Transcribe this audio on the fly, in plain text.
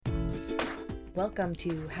Welcome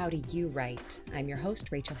to How Do You Write? I'm your host,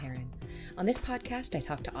 Rachel Herron. On this podcast, I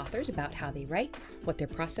talk to authors about how they write, what their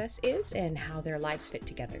process is, and how their lives fit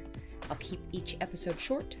together. I'll keep each episode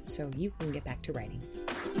short so you can get back to writing.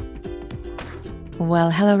 Well,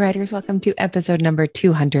 hello, writers. Welcome to episode number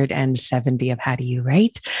 270 of How Do You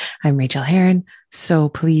Write? I'm Rachel Herron. So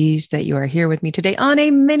pleased that you are here with me today on a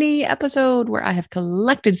mini episode where I have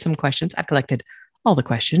collected some questions. I've collected all the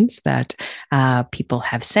questions that people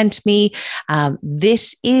have sent me.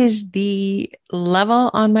 This is the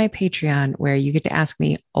level on my Patreon where you get to ask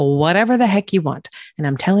me whatever the heck you want. And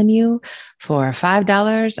I'm telling you, for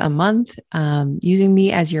 $5 a month, using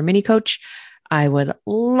me as your mini coach, I would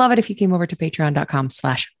love it if you came over to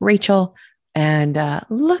patreon.com/Rachel and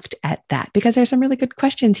looked at that, because there's some really good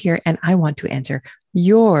questions here and I want to answer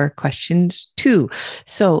your questions too.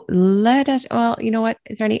 So let us, well, you know what?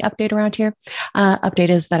 Is there any update around here? Update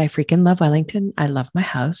is that I freaking love Wellington. I love my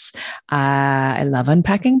house. I love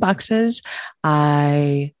unpacking boxes.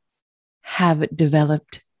 I have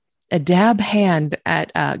developed a dab hand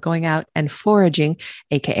at going out and foraging,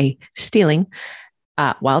 AKA stealing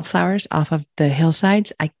wildflowers off of the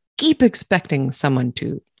hillsides. I keep expecting someone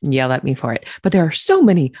to yell at me for it, but there are so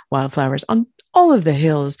many wildflowers on all of the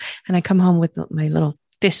hills. And I come home with my little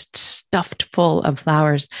fist stuffed full of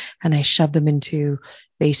flowers and I shove them into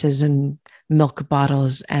vases and milk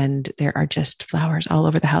bottles. And there are just flowers all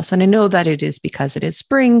over the house. And I know that it is because it is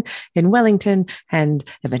spring in Wellington, and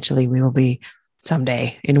eventually we will be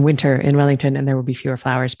someday in winter in Wellington and there will be fewer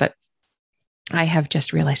flowers. But I have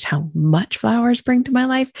just realized how much flowers bring to my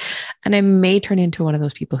life. And I may turn into one of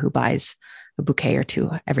those people who buys a bouquet or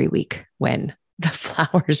two every week when the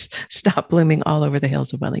flowers stop blooming all over the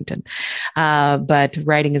hills of Wellington. But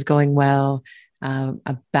writing is going well.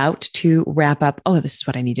 About to wrap up. Oh, this is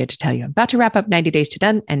what I needed to tell you. About to wrap up 90 Days to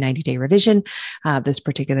Done and 90-Day Revision. This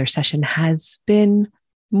particular session has been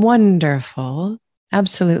wonderful.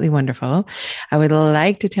 Absolutely wonderful. I would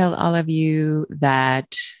like to tell all of you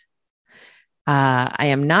that I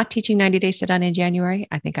am not teaching 90 Days to Done in January.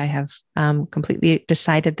 I think I have completely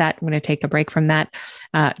decided that I'm going to take a break from that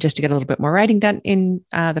just to get a little bit more writing done in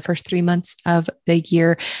the first 3 months of the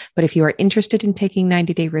year. But if you are interested in taking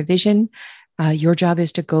 90-Day Revision, your job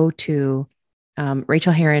is to go to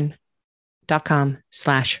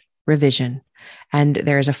rachelherron.com/revision. And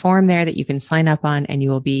there is a form there that you can sign up on, and you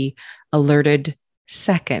will be alerted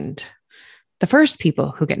second. The first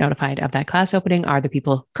people who get notified of that class opening are the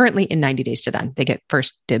people currently in 90 Days to Done. They get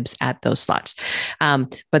first dibs at those slots.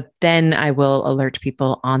 But then I will alert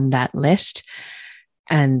people on that list.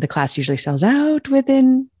 And the class usually sells out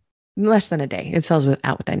within less than a day. It sells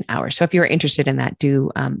out within hours. So if you're interested in that,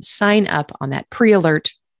 do sign up on that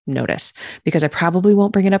pre-alert notice, because I probably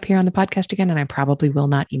won't bring it up here on the podcast again. And I probably will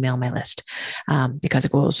not email my list because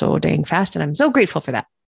it goes so dang fast. And I'm so grateful for that.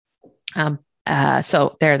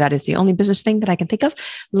 So there, that is the only business thing that I can think of.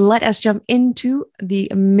 Let us jump into the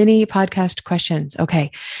mini podcast questions.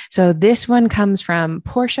 Okay. So this one comes from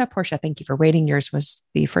Portia. Portia, thank you for waiting. Yours was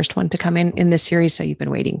the first one to come in this series. So you've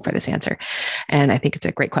been waiting for this answer. And I think it's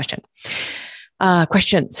a great question.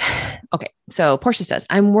 Questions. Okay. So Portia says,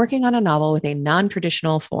 I'm working on a novel with a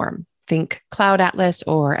non-traditional form. Think Cloud Atlas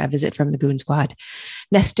or A Visit from the Goon Squad.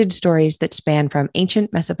 Nested stories that span from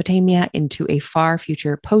ancient Mesopotamia into a far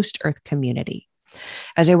future post-Earth community.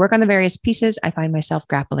 As I work on the various pieces, I find myself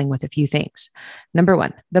grappling with a few things. Number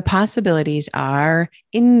one, the possibilities are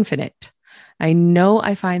infinite. I know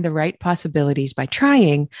I find the right possibilities by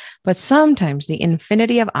trying, but sometimes the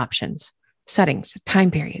infinity of options, settings,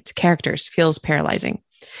 time periods, characters feels paralyzing.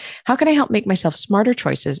 How can I help make myself smarter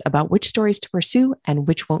choices about which stories to pursue and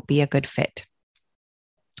which won't be a good fit?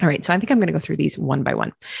 All right. So I think I'm going to go through these one by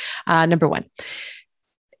one. Number one.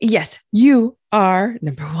 Yes, you are,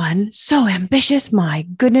 number one, so ambitious. My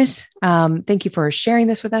goodness. Thank you for sharing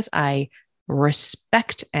this with us. I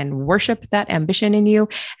respect and worship that ambition in you.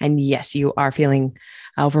 And yes, you are feeling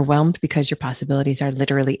overwhelmed because your possibilities are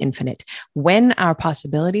literally infinite. When our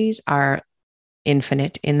possibilities are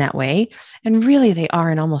infinite in that way, and really they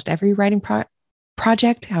are in almost every writing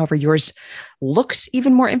project. However, yours looks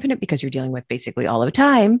even more infinite because you're dealing with basically all of the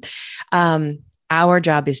time. Our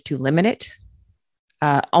job is to limit it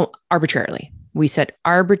arbitrarily. We set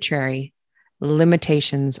arbitrary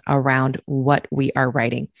limitations around what we are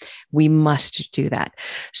writing. We must do that.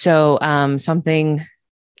 So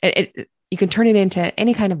you can turn it into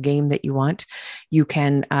any kind of game that you want. You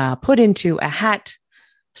can put into a hat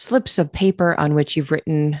slips of paper on which you've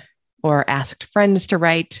written or asked friends to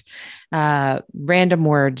write random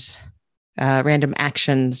words, random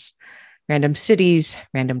actions, random cities,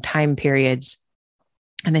 random time periods.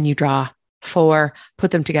 And then you draw 4,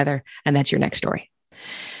 put them together, and that's your next story.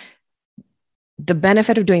 The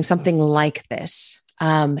benefit of doing something like this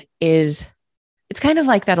is it's kind of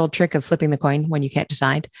like that old trick of flipping the coin when you can't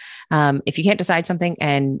decide. If you can't decide something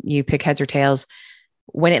and you pick heads or tails,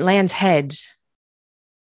 when it lands heads,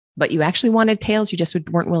 but you actually wanted tails, you just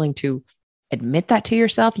weren't willing to admit that to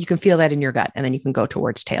yourself. You can feel that in your gut, and then you can go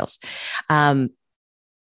towards tails. In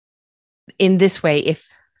this way, if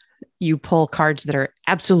you pull cards that are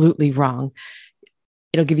absolutely wrong,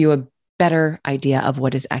 it'll give you a better idea of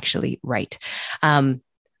what is actually right.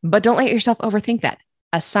 But don't let yourself overthink that.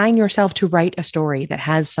 Assign yourself to write a story that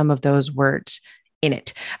has some of those words in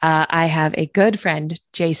it. I have a good friend,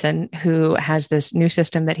 Jason, who has this new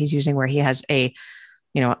system that he's using where he has an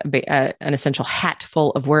essential hat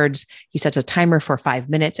full of words. He sets a timer for 5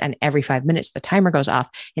 minutes, and every 5 minutes the timer goes off,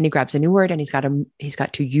 and he grabs a new word, and he's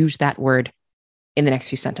got to use that word in the next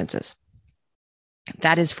few sentences.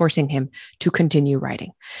 That is forcing him to continue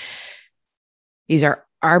writing. These are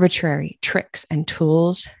arbitrary tricks and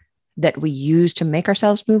tools that we use to make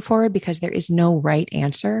ourselves move forward, because there is no right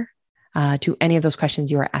answer to any of those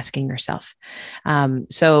questions you are asking yourself.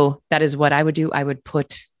 So that is what I would do. I would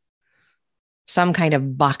put some kind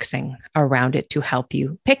of boxing around it to help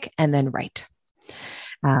you pick and then write,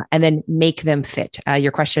 and then make them fit.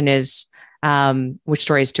 Your question is which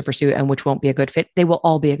stories to pursue and which won't be a good fit. They will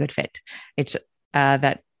all be a good fit. It's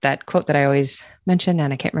that quote that I always mention,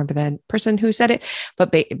 and I can't remember the person who said it,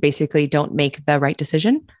 but basically, don't make the right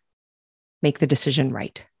decision. Make the decision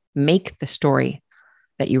right. Make the story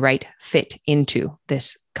that you write fit into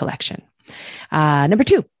this collection. Number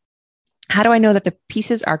 2, how do I know that the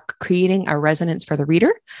pieces are creating a resonance for the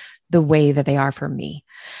reader the way that they are for me?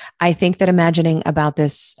 I think that imagining about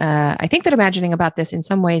this in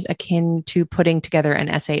some ways akin to putting together an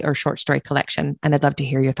essay or short story collection. And I'd love to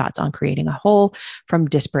hear your thoughts on creating a whole from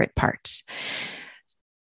disparate parts.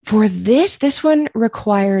 For this one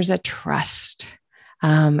requires a trust.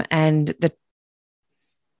 And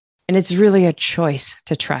it's really a choice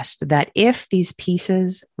to trust that if these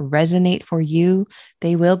pieces resonate for you,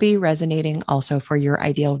 they will be resonating also for your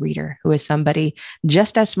ideal reader, who is somebody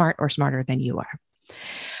just as smart or smarter than you are.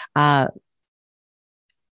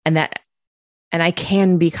 And I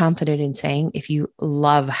can be confident in saying, if you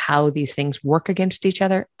love how these things work against each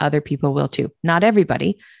other, other people will too. Not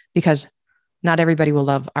everybody, because not everybody will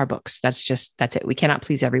love our books. That's it. We cannot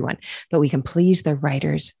please everyone, but we can please the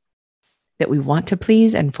writers that we want to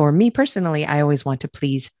please. And for me personally, I always want to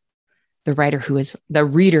please the reader who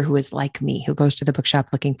is like me, who goes to the bookshop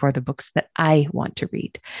looking for the books that I want to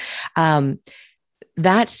read.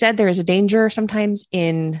 That said, there is a danger sometimes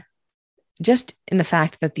in the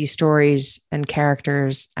fact that these stories and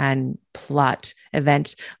characters and plot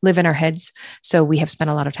events live in our heads. So we have spent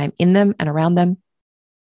a lot of time in them and around them.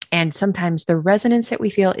 And sometimes the resonance that we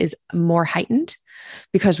feel is more heightened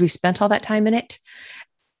because we've spent all that time in it.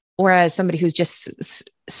 Whereas somebody who's just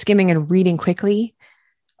skimming and reading quickly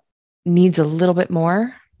needs a little bit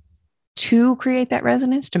more to create that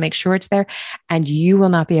resonance, to make sure it's there. And you will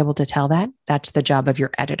not be able to tell that. That's the job of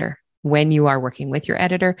your editor. When you are working with your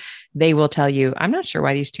editor, they will tell you, I'm not sure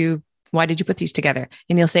why did you put these together?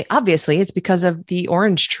 And you'll say, obviously, it's because of the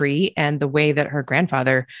orange tree and the way that her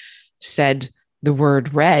grandfather said the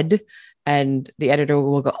word red. And the editor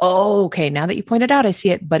will go, oh, okay, now that you pointed out, I see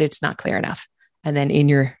it, but it's not clear enough. And then in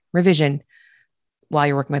your revision, while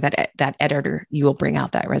you're working with that editor, you will bring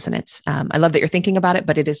out that resonance. I love that you're thinking about it,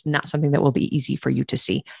 but it is not something that will be easy for you to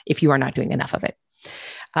see if you are not doing enough of it.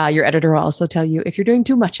 Your editor will also tell you if you're doing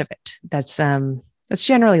too much of it. That's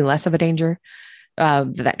generally less of a danger.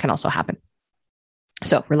 That can also happen.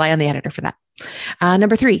 So rely on the editor for that.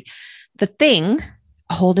 Number 3, the thing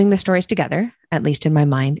holding the stories together, at least in my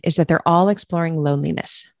mind, is that they're all exploring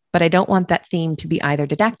loneliness. But I don't want that theme to be either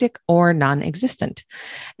didactic or non-existent.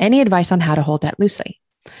 Any advice on how to hold that loosely?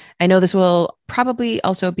 I know this will probably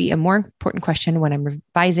also be a more important question when I'm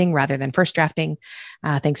revising rather than first drafting.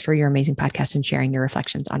 Thanks for your amazing podcast and sharing your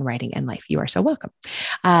reflections on writing and life. You are so welcome.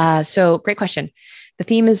 So great question. The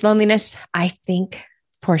theme is loneliness. I think,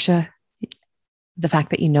 Portia, the fact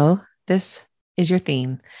that you know this is your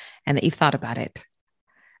theme and that you've thought about it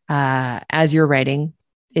as you're writing,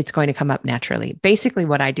 it's going to come up naturally. Basically,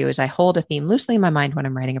 what I do is I hold a theme loosely in my mind when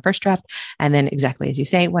I'm writing a first draft. And then exactly as you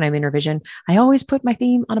say, when I'm in revision, I always put my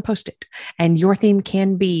theme on a Post-it. And your theme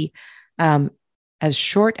can be as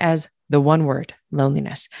short as the one word,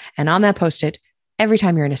 loneliness. And on that Post-it, every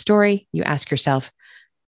time you're in a story, you ask yourself,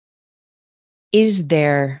 is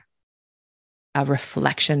there a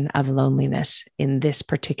reflection of loneliness in this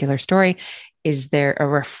particular story? Is there a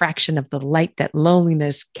refraction of the light that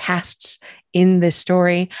loneliness casts in this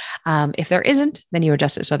story? If there isn't, then you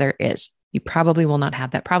adjust it so there is. You probably will not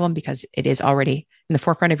have that problem because it is already in the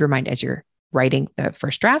forefront of your mind as you're writing the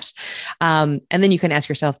first drafts. And then you can ask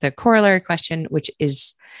yourself the corollary question, which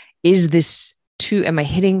is this am I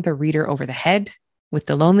hitting the reader over the head with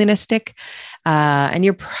the loneliness stick? And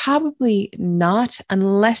you're probably not,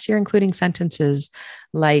 unless you're including sentences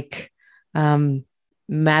like,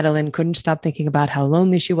 Madeline couldn't stop thinking about how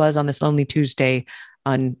lonely she was on this lonely Tuesday,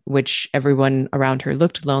 on which everyone around her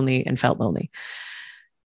looked lonely and felt lonely.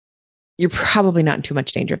 You're probably not in too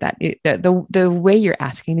much danger of that. The way you're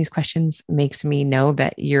asking these questions makes me know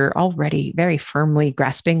that you're already very firmly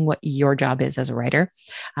grasping what your job is as a writer.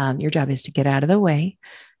 Your job is to get out of the way,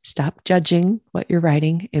 stop judging what you're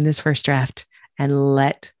writing in this first draft, and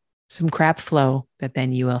let some crap flow that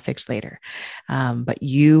then you will fix later. But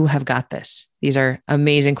you have got this. These are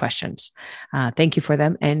amazing questions. Thank you for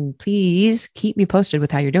them. And please keep me posted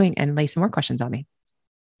with how you're doing and lay some more questions on me.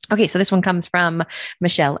 Okay, so this one comes from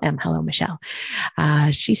Michelle M. Hello, Michelle.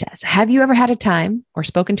 She says, have you ever had a time or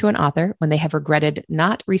spoken to an author when they have regretted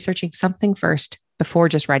not researching something first before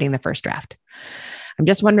just writing the first draft? I'm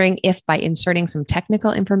just wondering if by inserting some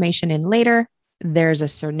technical information in later, there's a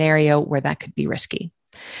scenario where that could be risky.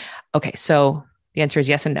 Okay, so the answer is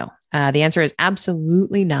yes and no. The answer is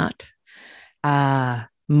absolutely not.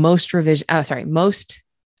 Most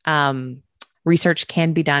research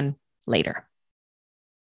can be done later.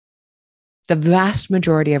 The vast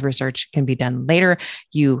majority of research can be done later.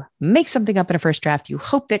 You make something up in a first draft. You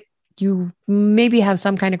hope that you maybe have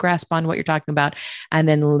some kind of grasp on what you're talking about. And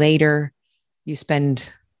then later you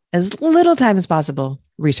spend as little time as possible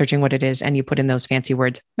researching what it is. And you put in those fancy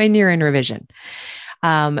words when you're in revision.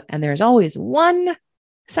 And there's always one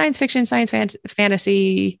science fiction,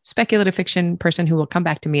 fantasy, speculative fiction person who will come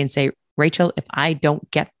back to me and say, Rachel, if I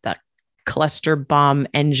don't get the cluster bomb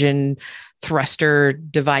engine thruster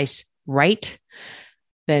device right,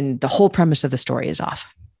 then the whole premise of the story is off.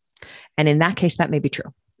 And in that case, that may be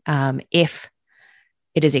true. If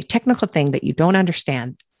it is a technical thing that you don't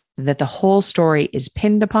understand, that the whole story is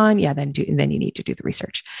pinned upon, then you need to do the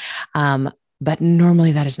research. But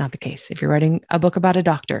normally that is not the case. If you're writing a book about a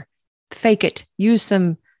doctor, fake it. Use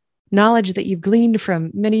some knowledge that you've gleaned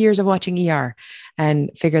from many years of watching ER and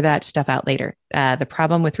figure that stuff out later. The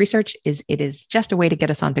problem with research is it is just a way to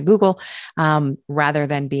get us onto Google rather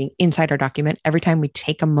than being inside our document. Every time we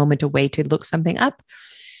take a moment away to look something up,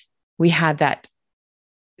 we have that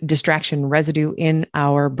distraction residue in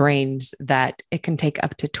our brains that it can take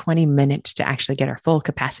up to 20 minutes to actually get our full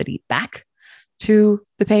capacity back to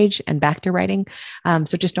the page and back to writing.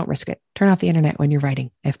 So just don't risk it. Turn off the internet when you're writing,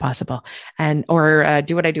 if possible. Or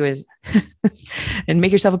do what I do is and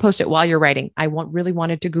make yourself a Post-it while you're writing. I really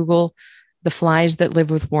wanted to Google the flies that live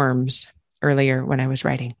with worms earlier when I was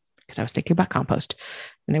writing, because I was thinking about compost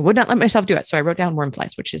and I would not let myself do it. So I wrote down worm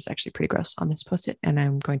flies, which is actually pretty gross, on this Post-it. And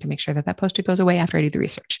I'm going to make sure that Post-it goes away after I do the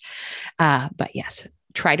research. But yes,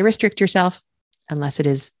 try to restrict yourself unless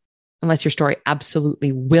your story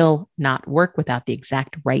absolutely will not work without the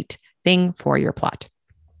exact right thing for your plot.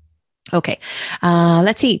 Okay.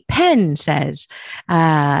 Let's see. Penn says,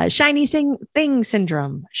 shiny thing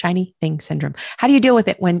syndrome. Shiny thing syndrome. How do you deal with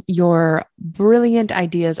it when your brilliant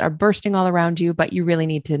ideas are bursting all around you, but you really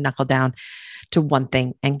need to knuckle down to one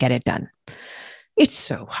thing and get it done? It's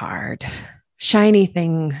so hard. Shiny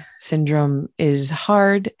thing syndrome is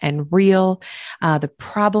hard and real. The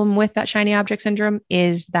problem with that shiny object syndrome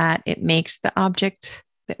is that it makes the object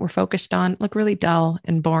that we're focused on look really dull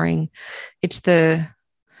and boring. It's the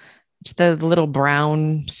little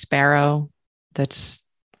brown sparrow that's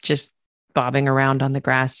just bobbing around on the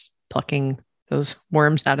grass, plucking those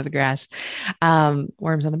worms out of the grass,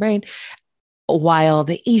 worms on the brain. While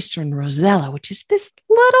the Eastern Rosella, which is this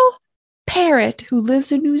little parrot who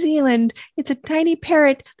lives in New Zealand. It's a tiny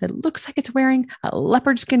parrot that looks like it's wearing a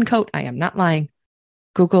leopard skin coat. I am not lying.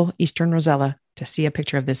 Google Eastern Rosella to see a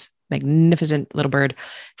picture of this magnificent little bird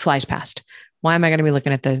flies past. Why am I going to be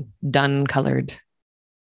looking at the dun colored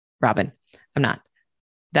robin? I'm not.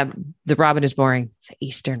 The robin is boring. The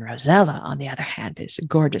Eastern Rosella, on the other hand, is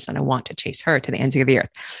gorgeous, and I want to chase her to the ends of the earth.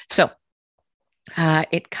 So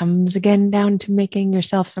it comes again down to making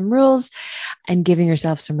yourself some rules and giving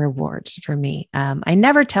yourself some rewards. For me, I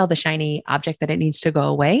never tell the shiny object that it needs to go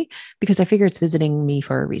away because I figure it's visiting me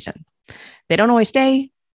for a reason. They don't always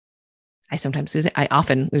stay. I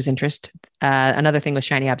often lose interest. Another thing with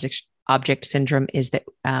shiny object syndrome is that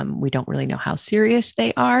we don't really know how serious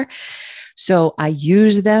they are. So I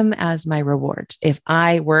use them as my rewards. If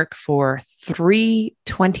I work for 3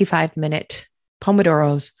 25-minute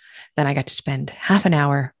Pomodoros then I got to spend half an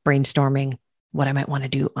hour brainstorming what I might want to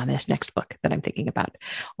do on this next book that I'm thinking about,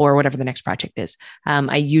 or whatever the next project is.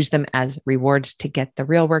 I use them as rewards to get the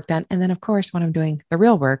real work done. And then, of course, when I'm doing the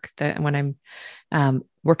real work, when I'm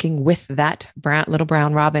working with that little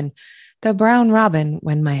brown robin, the brown robin,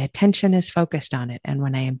 when my attention is focused on it and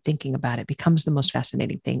when I am thinking about it, becomes the most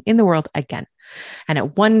fascinating thing in the world again. And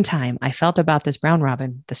at one time, I felt about this brown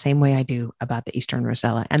robin the same way I do about the Eastern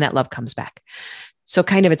Rosella, and that love comes back. So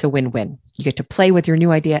kind of it's a win-win. You get to play with your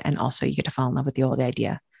new idea, and also you get to fall in love with the old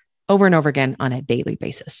idea over and over again on a daily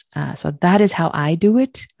basis. So that is how I do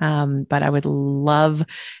it. But I would love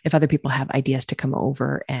if other people have ideas to come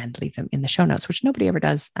over and leave them in the show notes, which nobody ever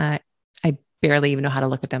does. I barely even know how to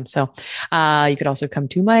look at them. So you could also come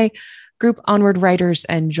to my group, Onward Writers,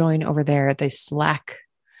 and join over there. The Slack.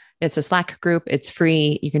 It's a Slack group. It's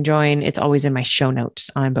free. You can join. It's always in my show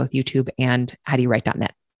notes on both YouTube and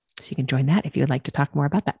howdoyouwrite.net. So you can join that if you would like to talk more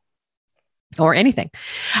about that or anything.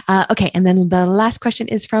 Okay. And then the last question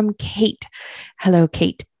is from Kate. Hello,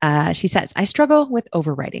 Kate. She says, I struggle with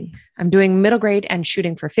overwriting. I'm doing middle grade and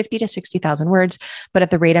shooting for 50 to 60,000 words, but at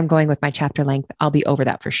the rate I'm going with my chapter length, I'll be over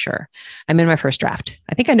that for sure. I'm in my first draft.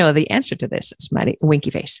 I think I know the answer to this, Smiley, winky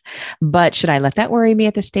face, but should I let that worry me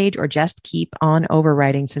at this stage or just keep on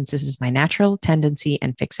overwriting since this is my natural tendency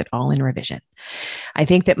and fix it all in revision? I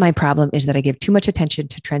think that my problem is that I give too much attention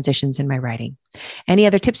to transitions in my writing. Any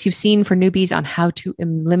other tips you've seen for newbies on how to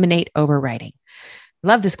eliminate overwriting?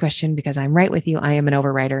 Love this question because I'm right with you. I am an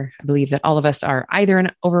overwriter. I believe that all of us are either an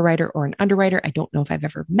overwriter or an underwriter. I don't know if I've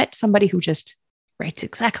ever met somebody who just writes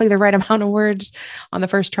exactly the right amount of words on the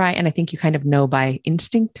first try. And I think you kind of know by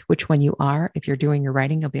instinct which one you are. If you're doing your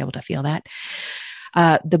writing, you'll be able to feel that.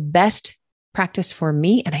 The best practice for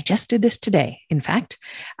me, and I just did this today, in fact,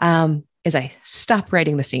 is I stop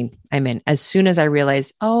writing the scene I'm in as soon as I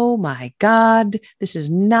realize, oh my God, this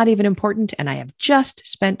is not even important. And I have just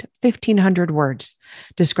spent 1,500 words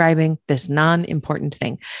describing this non-important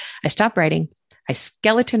thing. I stop writing. I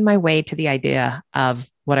skeleton my way to the idea of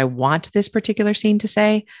what I want this particular scene to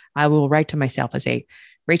say. I will write to myself and say,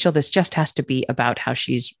 Rachel, this just has to be about how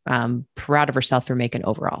she's proud of herself for making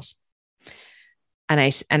overalls. And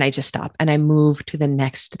I just stop and I move to the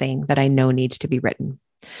next thing that I know needs to be written.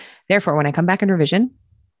 Therefore, when I come back in revision,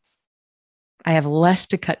 I have less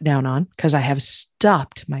to cut down on because I have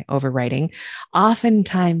stopped my overwriting.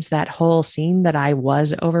 Oftentimes, that whole scene that I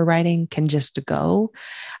was overwriting can just go.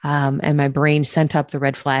 And my brain sent up the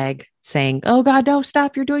red flag saying, oh God, no,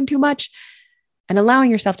 stop, you're doing too much. And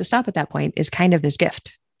allowing yourself to stop at that point is kind of this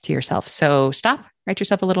gift to yourself. So stop, write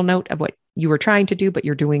yourself a little note of what you were trying to do, but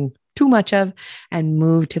you're doing too much of, and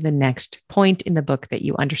move to the next point in the book that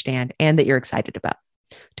you understand and that you're excited about.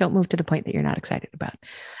 Don't move to the point that you're not excited about.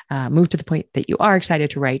 Move to the point that you are excited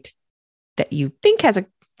to write, that you think has a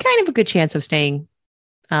kind of a good chance of staying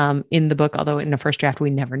in the book. Although in the first draft, we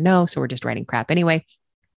never know. So we're just writing crap anyway.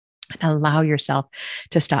 And allow yourself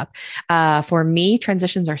to stop. For me,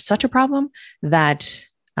 transitions are such a problem that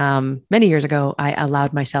many years ago, I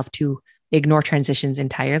allowed myself to ignore transitions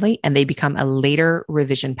entirely, and they become a later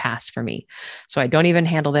revision pass for me. So I don't even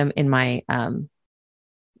handle them in my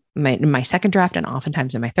second draft, and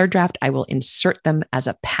oftentimes in my third draft, I will insert them as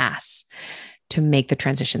a pass to make the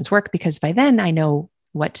transitions work, because by then I know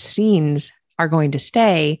what scenes are going to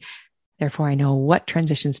stay. Therefore, I know what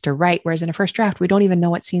transitions to write. Whereas in a first draft, we don't even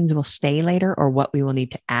know what scenes will stay later or what we will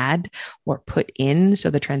need to add or put in. So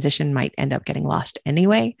the transition might end up getting lost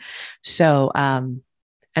anyway. So, and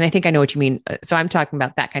I think I know what you mean. So I'm talking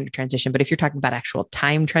about that kind of transition, but if you're talking about actual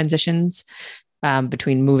time transitions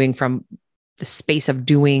between moving from the space of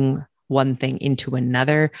doing one thing into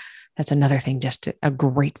another, that's another thing, just a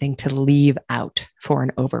great thing to leave out for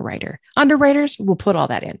an overwriter. Underwriters will put all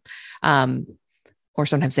that in. Or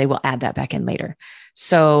sometimes they will add that back in later.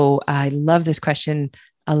 So I love this question.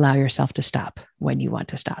 Allow yourself to stop when you want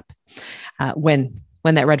to stop.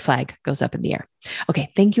 When that red flag goes up in the air. Okay.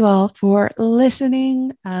 Thank you all for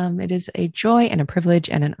listening. It is a joy and a privilege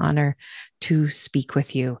and an honor to speak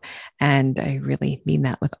with you. And I really mean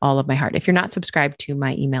that with all of my heart. If you're not subscribed to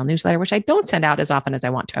my email newsletter, which I don't send out as often as I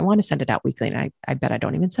want to send it out weekly. And I bet I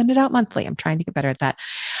don't even send it out monthly. I'm trying to get better at that.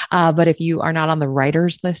 But if you are not on the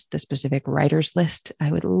writers list, the specific writers list,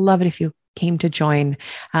 I would love it if you came to join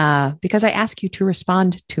because I ask you to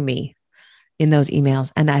respond to me in those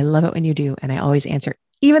emails. And I love it when you do. And I always answer,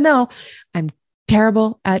 even though I'm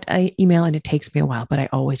terrible at email and it takes me a while, but I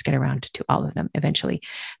always get around to all of them eventually.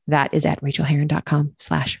 That is at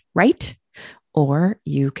rachelherron.com/write, or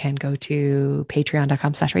you can go to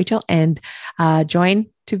patreon.com/Rachel and join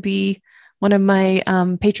to be one of my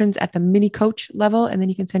patrons at the mini coach level, and then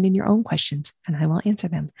you can send in your own questions and I will answer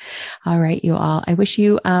them. All right, you all. I wish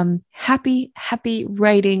you happy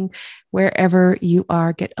writing wherever you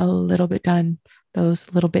are. Get a little bit done.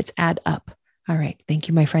 Those little bits add up. All right. Thank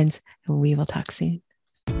you, my friends. And we will talk soon.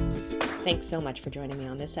 Thanks so much for joining me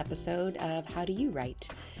on this episode of How Do You Write?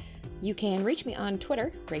 You can reach me on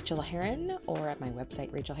Twitter, Rachel Herron, or at my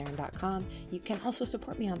website, rachelherron.com. You can also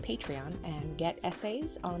support me on Patreon and get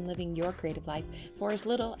essays on living your creative life for as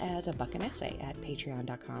little as $1 an essay at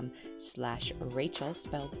patreon.com/Rachel,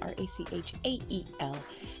 spelled Rachael.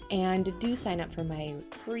 And do sign up for my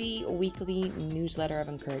free weekly newsletter of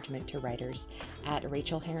encouragement to writers at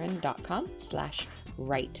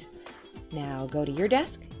rachelherron.com/write. Now go to your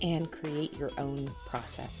desk and create your own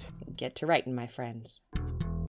process. Get to writing, my friends.